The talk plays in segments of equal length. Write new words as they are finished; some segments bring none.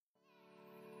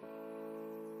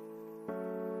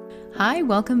Hi,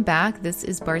 welcome back. This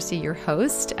is Barcy, your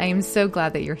host. I am so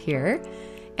glad that you're here.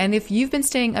 And if you've been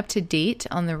staying up to date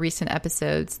on the recent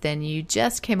episodes, then you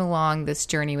just came along this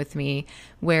journey with me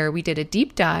where we did a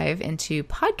deep dive into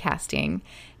podcasting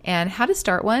and how to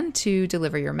start one to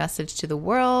deliver your message to the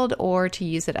world or to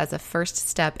use it as a first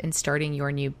step in starting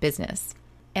your new business.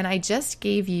 And I just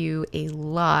gave you a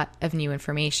lot of new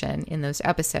information in those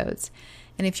episodes.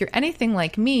 And if you're anything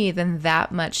like me, then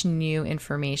that much new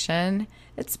information,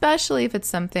 especially if it's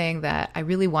something that I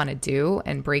really want to do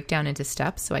and break down into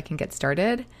steps so I can get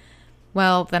started,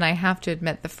 well, then I have to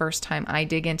admit the first time I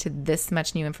dig into this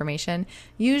much new information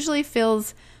usually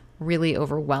feels really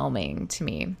overwhelming to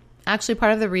me. Actually,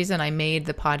 part of the reason I made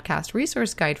the podcast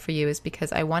resource guide for you is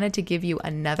because I wanted to give you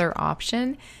another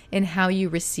option in how you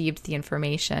received the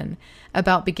information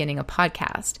about beginning a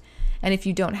podcast. And if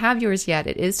you don't have yours yet,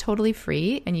 it is totally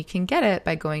free, and you can get it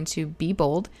by going to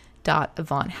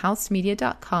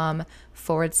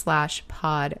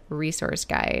bebold.avanthousemedia.com/pod resource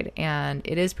guide. And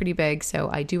it is pretty big, so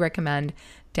I do recommend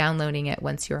downloading it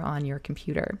once you're on your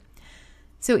computer.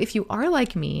 So if you are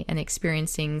like me and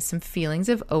experiencing some feelings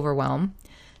of overwhelm,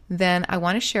 then I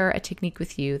want to share a technique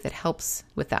with you that helps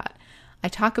with that. I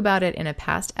talk about it in a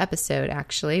past episode,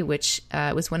 actually, which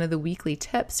was one of the weekly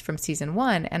tips from season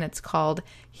 1, and it's called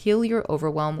Heal Your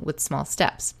Overwhelm with Small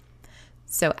Steps.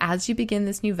 So as you begin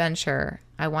this new venture,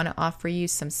 I want to offer you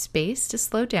some space to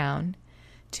slow down,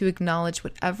 to acknowledge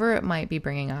whatever it might be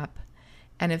bringing up.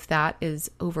 And if that is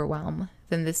overwhelm,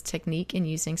 then this technique in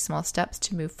using small steps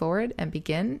to move forward and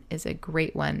begin is a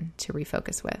great one to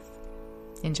refocus with.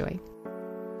 Enjoy.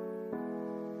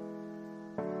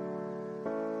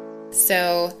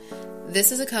 So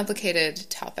this is a complicated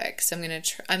topic, so I'm going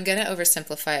to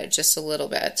oversimplify it just a little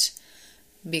bit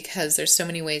because there's so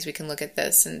many ways we can look at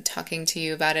this, and talking to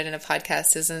you about it in a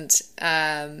podcast isn't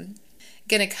going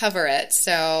to cover it,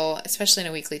 so especially in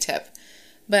a weekly tip.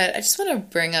 But I just want to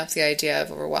bring up the idea of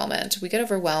overwhelmment. We get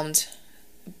overwhelmed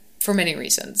for many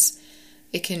reasons.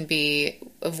 It can be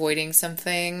avoiding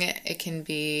something. It can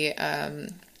be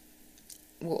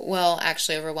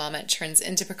overwhelmment turns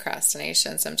into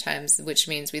procrastination sometimes, which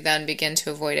means we then begin to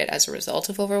avoid it as a result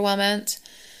of overwhelmment.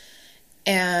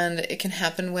 And it can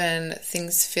happen when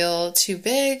things feel too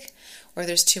big, or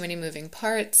there's too many moving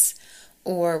parts,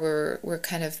 or we're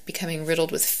kind of becoming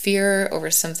riddled with fear over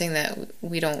something that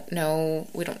we don't know,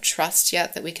 we don't trust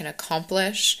yet that we can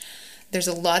accomplish. There's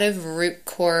a lot of root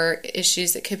core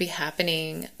issues that could be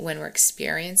happening when we're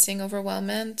experiencing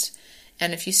overwhelmment.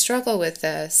 And if you struggle with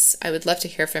this, I would love to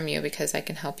hear from you because I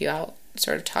can help you out,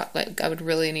 I would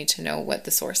really need to know what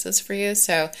the source is for you.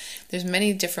 So there's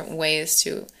many different ways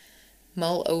to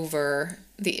mull over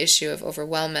the issue of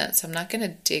overwhelmment. So I'm not going to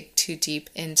dig too deep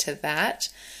into that,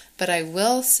 but I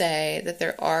will say that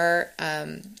there are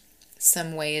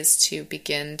some ways to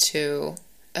begin to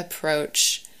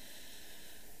approach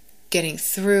getting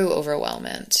through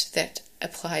overwhelmment that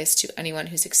applies to anyone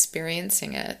who's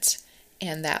experiencing it.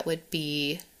 And that would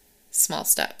be small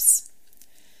steps.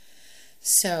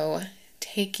 So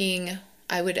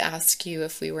I would ask you,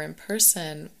 if we were in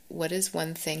person, what is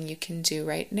one thing you can do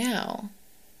right now?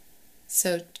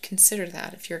 So consider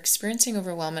that. If you're experiencing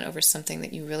overwhelmment over something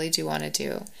that you really do want to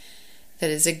do,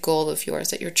 that is a goal of yours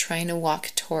that you're trying to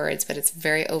walk towards, but it's a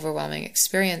very overwhelming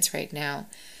experience right now,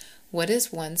 what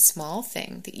is one small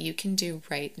thing that you can do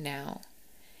right now?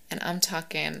 And I'm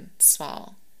talking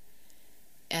small.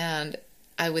 And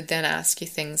I would then ask you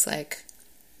things like,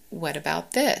 what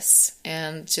about this?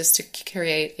 And just to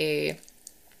create a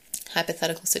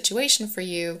hypothetical situation for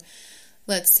you,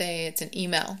 let's say it's an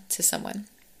email to someone.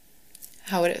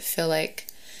 How would it feel like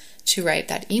to write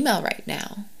that email right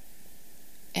now?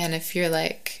 And if you're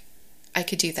like, I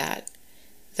could do that,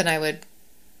 then I would,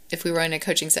 if we were in a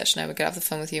coaching session, I would get off the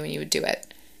phone with you and you would do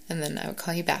it. And then I would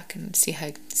call you back and see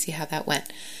how that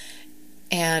went.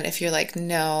 And if you're like,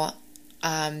 no,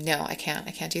 I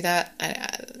can't do that.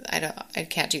 I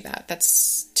can't do that.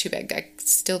 That's too big.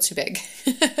 Still too big.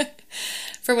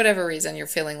 For whatever reason, you're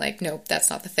feeling like, nope,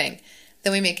 that's not the thing.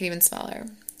 Then we make it even smaller.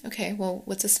 Okay, well,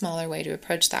 what's a smaller way to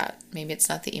approach that? Maybe it's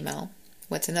not the email.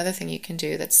 What's another thing you can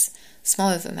do that's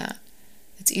smaller than that?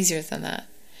 That's easier than that?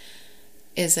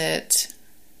 Is it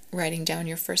writing down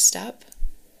your first step?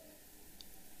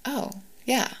 Oh,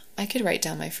 yeah, I could write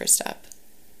down my first step.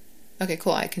 Okay,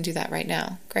 cool, I can do that right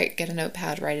now. Great, get a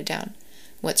notepad, write it down.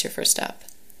 What's your first step?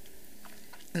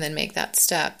 And then make that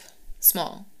step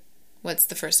small. What's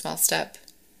the first small step?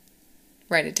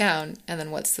 Write it down, and then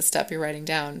what's the step you're writing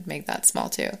down? Make that small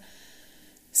too.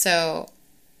 So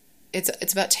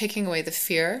it's about taking away the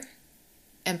fear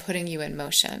and putting you in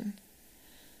motion.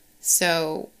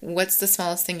 So what's the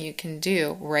smallest thing you can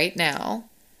do right now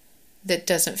that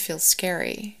doesn't feel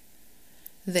scary,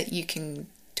 that you can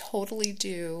totally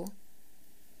do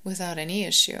without any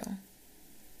issue?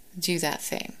 Do that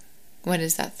thing. What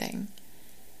is that thing?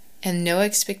 And no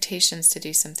expectations to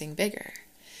do something bigger.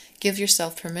 Give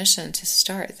yourself permission to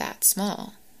start that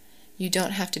small. You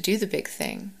don't have to do the big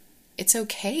thing. It's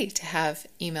okay to have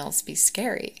emails be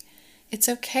scary. It's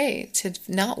okay to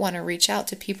not want to reach out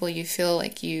to people you feel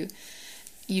like you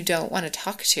don't want to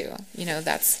talk to.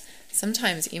 That's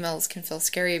sometimes emails can feel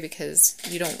scary because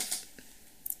you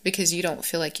don't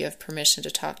feel like you have permission to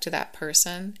talk to that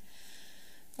person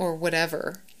or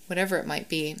whatever it might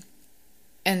be.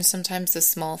 And sometimes the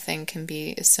small thing can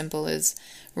be as simple as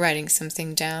writing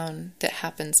something down that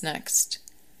happens next,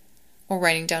 or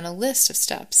writing down a list of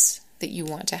steps that you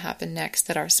want to happen next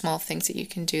that are small things that you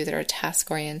can do that are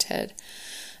task-oriented.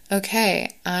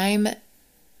 Okay, I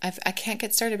can't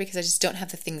get started because I just don't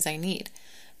have the things I need.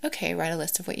 Okay, write a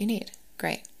list of what you need.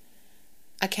 Great.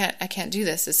 I can't do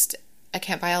this. I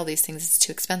can't buy all these things. It's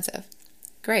too expensive.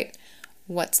 Great.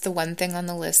 What's the one thing on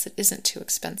the list that isn't too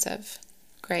expensive?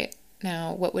 Great.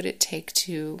 Now, what would it take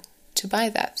to buy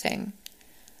that thing?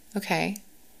 Okay.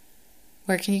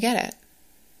 Where can you get it?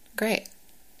 Great.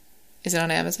 Is it on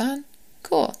Amazon?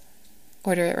 Cool.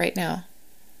 Order it right now.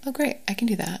 Oh, great. I can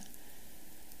do that.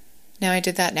 Now I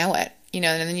did that. Now what? And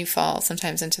then you fall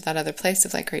sometimes into that other place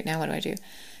of like, great, now what do I do?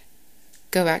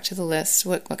 Go back to the list.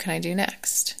 What can I do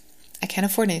next? I can't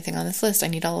afford anything on this list. I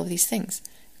need all of these things.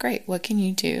 Great. What can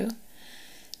you do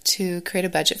to create a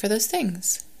budget for those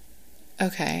things?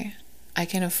 Okay. I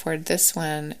can afford this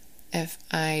one if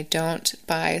I don't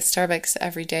buy Starbucks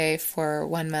every day for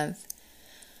 1 month.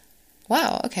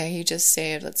 Wow, okay, you just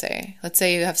saved, let's say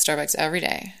you have Starbucks every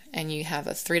day and you have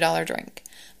a $3 drink.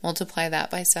 Multiply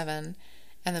that by 7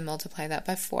 and then multiply that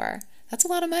by 4. That's a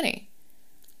lot of money.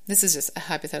 This is just a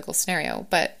hypothetical scenario,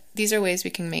 but these are ways we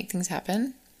can make things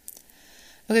happen.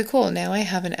 Okay, cool. Now I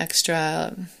have an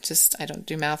extra, I don't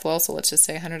do math well, so let's just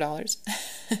say $100.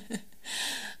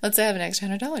 Let's say I have an extra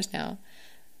 $100 now.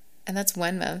 And that's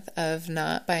 1 month of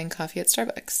not buying coffee at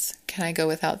Starbucks. Can I go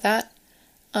without that?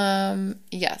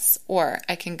 Yes. Or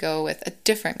I can go with a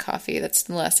different coffee that's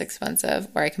less expensive,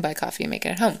 or I can buy coffee and make it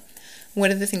at home.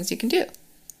 What are the things you can do?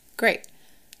 Great.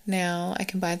 Now I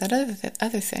can buy that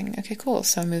other thing. Okay, cool.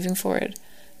 So moving forward,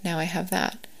 now I have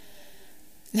that.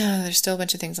 Now there's still a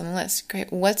bunch of things on the list.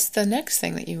 Great. What's the next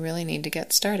thing that you really need to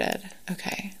get started?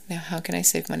 Okay. Now how can I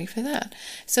save money for that?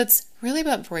 So it's really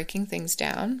about breaking things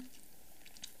down,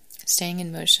 staying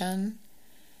in motion,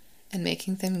 and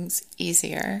making things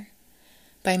easier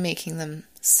by making them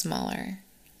smaller.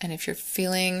 And if you're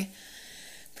feeling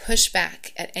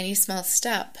pushback at any small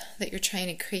step that you're trying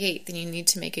to create, then you need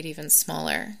to make it even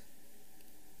smaller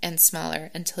and smaller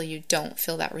until you don't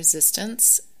feel that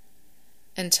resistance,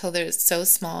 until they're so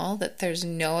small that there's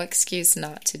no excuse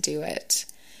not to do it.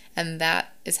 And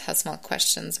that is how small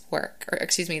questions work,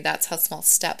 that's how small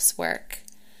steps work.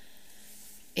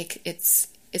 It's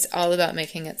all about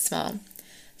making it small.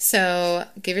 So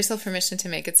give yourself permission to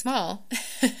make it small.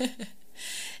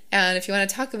 And if you want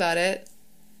to talk about it.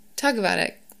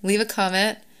 Leave a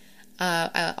comment.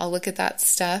 I'll look at that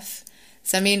stuff.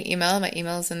 Send me an email. My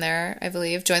email's in there, I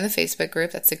believe. Join the Facebook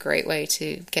group. That's a great way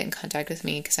to get in contact with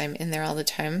me because I'm in there all the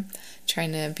time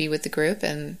trying to be with the group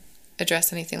and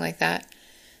address anything like that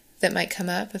might come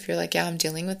up. If you're like, yeah, I'm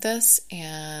dealing with this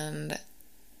and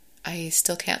I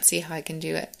still can't see how I can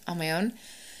do it on my own,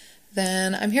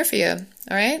 then I'm here for you.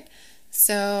 All right?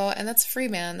 So, and that's free,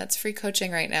 man. That's free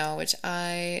coaching right now, which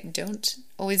I don't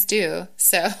always do.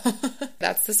 So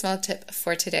that's the small tip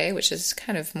for today, which is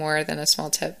kind of more than a small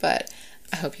tip, but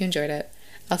I hope you enjoyed it.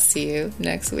 I'll see you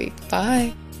next week.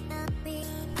 Bye.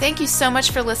 Thank you so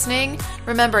much for listening.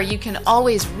 Remember, you can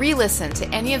always re-listen to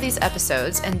any of these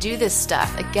episodes and do this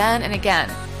stuff again and again.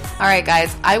 All right,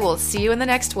 guys, I will see you in the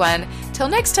next one. Till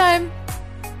next time.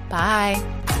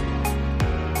 Bye.